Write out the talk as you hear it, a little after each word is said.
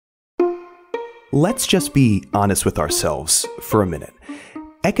Let's just be honest with ourselves for a minute.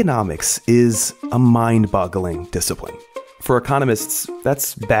 Economics is a mind-boggling discipline. For economists,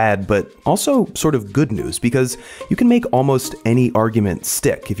 that's bad, but also sort of good news, because you can make almost any argument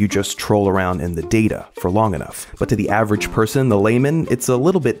stick if you just troll around in the data for long enough. But to the average person, the layman, it's a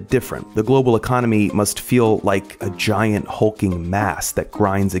little bit different. The global economy must feel like a giant hulking mass that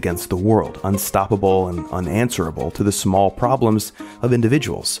grinds against the world, unstoppable and unanswerable to the small problems of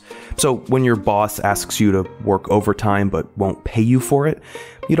individuals. So when your boss asks you to work overtime but won't pay you for it,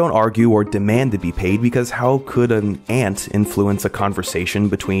 you don't argue or demand to be paid, because how could an ant influence a conversation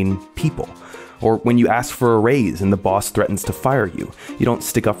between people? Or when you ask for a raise and the boss threatens to fire you, you don't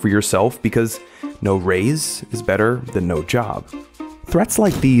stick up for yourself because no raise is better than no job. Threats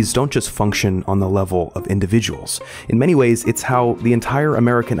like these don't just function on the level of individuals. In many ways, it's how the entire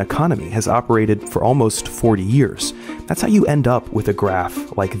American economy has operated for almost 40 years. That's how you end up with a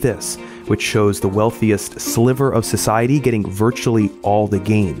graph like this, which shows the wealthiest sliver of society getting virtually all the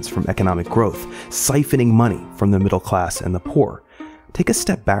gains from economic growth, siphoning money from the middle class and the poor. Take a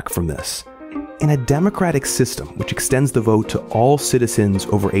step back from this. In a democratic system which extends the vote to all citizens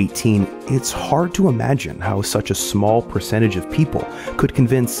over 18, it's hard to imagine how such a small percentage of people could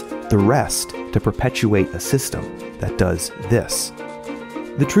convince the rest to perpetuate a system that does this.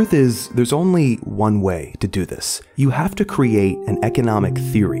 The truth is, there's only one way to do this. You have to create an economic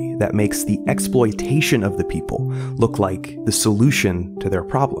theory that makes the exploitation of the people look like the solution to their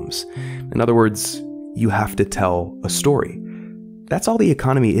problems. In other words, you have to tell a story. That's all the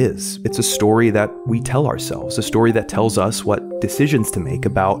economy is. It's a story that we tell ourselves, a story that tells us what decisions to make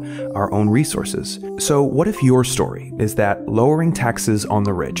about our own resources. So what if your story is that lowering taxes on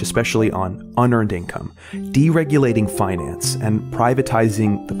the rich, especially on unearned income, deregulating finance, and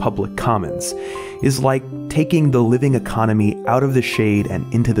privatizing the public commons is like taking the living economy out of the shade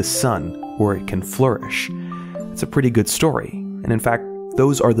and into the sun where it can flourish? It's a pretty good story. And in fact,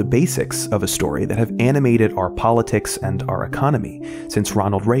 those are the basics of a story that have animated our politics and our economy since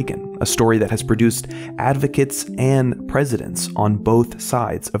Ronald Reagan, a story that has produced advocates and presidents on both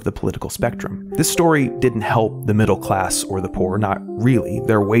sides of the political spectrum. This story didn't help the middle class or the poor, not really.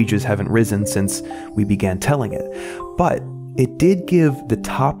 Their wages haven't risen since we began telling it. But it did give the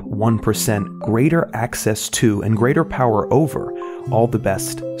top 1% greater access to and greater power over all the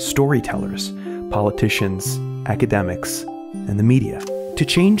best storytellers, politicians, academics, and the media. To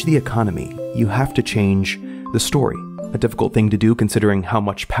change the economy, you have to change the story. A difficult thing to do considering how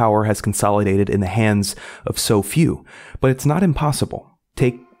much power has consolidated in the hands of so few, but it's not impossible.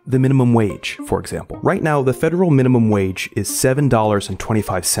 Take the minimum wage, for example. Right now, the federal minimum wage is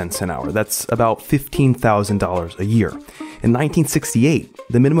 $7.25 an hour. That's about $15,000 a year. In 1968,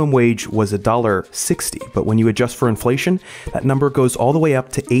 the minimum wage was $1.60, but when you adjust for inflation, that number goes all the way up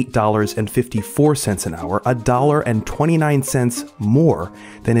to $8.54 an hour, $1.29 more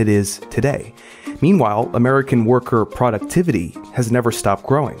than it is today. Meanwhile, American worker productivity has never stopped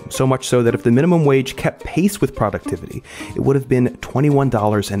growing, so much so that if the minimum wage kept pace with productivity, it would have been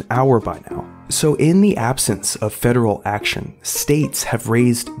 $21 an hour by now. So in the absence of federal action, states have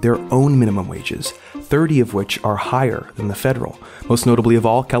raised their own minimum wages, 30 of which are higher than the federal. Most notably of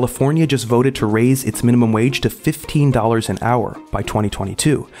all, California just voted to raise its minimum wage to $15 an hour by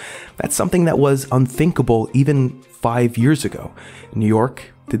 2022. That's something that was unthinkable even 5 years ago. New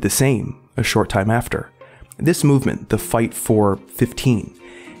York did the same a short time after. This movement, the fight for 15,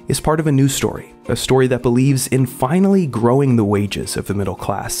 is part of a new story, a story that believes in finally growing the wages of the middle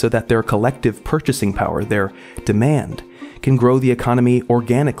class so that their collective purchasing power, their demand, can grow the economy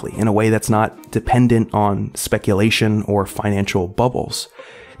organically in a way that's not dependent on speculation or financial bubbles.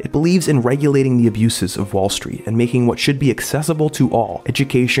 It believes in regulating the abuses of Wall Street and making what should be accessible to all,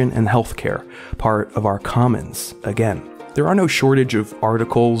 education and healthcare, part of our commons again. There are no shortage of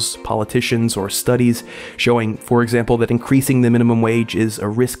articles, politicians, or studies showing, for example, that increasing the minimum wage is a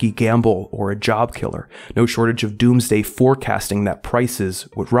risky gamble or a job killer. No shortage of doomsday forecasting that prices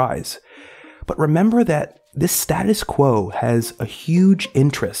would rise. But remember that this status quo has a huge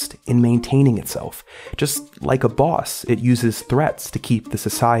interest in maintaining itself. Just like a boss, it uses threats to keep the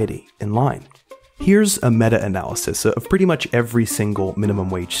society in line. Here's a meta-analysis of pretty much every single minimum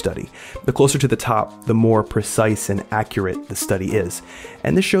wage study. The closer to the top, the more precise and accurate the study is.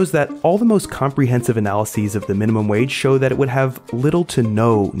 And this shows that all the most comprehensive analyses of the minimum wage show that it would have little to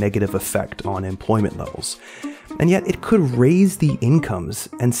no negative effect on employment levels. And yet it could raise the incomes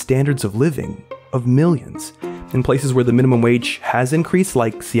and standards of living of millions. In places where the minimum wage has increased,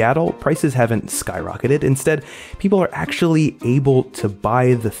 like Seattle, prices haven't skyrocketed. Instead, people are actually able to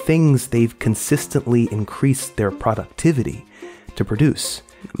buy the things they've consistently increased their productivity to produce.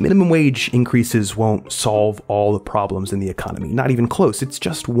 Minimum wage increases won't solve all the problems in the economy, not even close. It's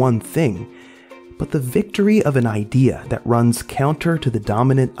just one thing. But the victory of an idea that runs counter to the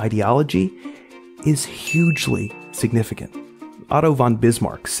dominant ideology is hugely significant. Otto von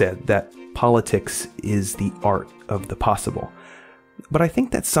Bismarck said that politics is the art of the possible. But I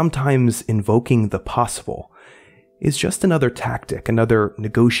think that sometimes invoking the possible is just another tactic, another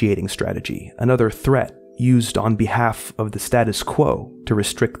negotiating strategy, another threat used on behalf of the status quo to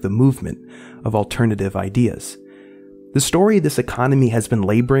restrict the movement of alternative ideas. The story this economy has been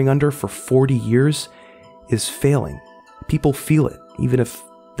laboring under for 40 years is failing. People feel it, even if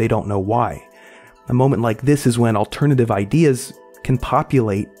they don't know why. A moment like this is when alternative ideas can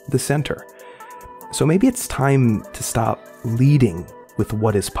populate the center. So maybe it's time to stop leading with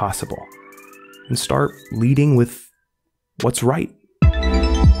what is possible and start leading with what's right.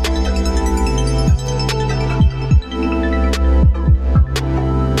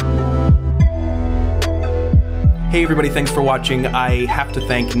 Hey everybody, thanks for watching. I have to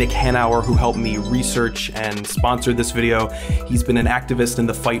thank Nick Hanauer, who helped me research and sponsor this video. He's been an activist in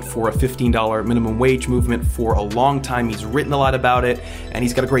the fight for a $15 minimum wage movement for a long time. He's written a lot about it, and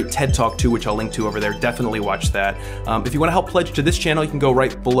he's got a great TED Talk too, which I'll link to over there. Definitely watch that. If you want to help pledge to this channel, you can go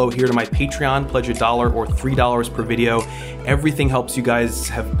right below here to my Patreon, pledge $1 or $3 per video. Everything helps. You guys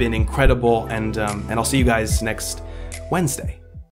have been incredible, and I'll see you guys next Wednesday.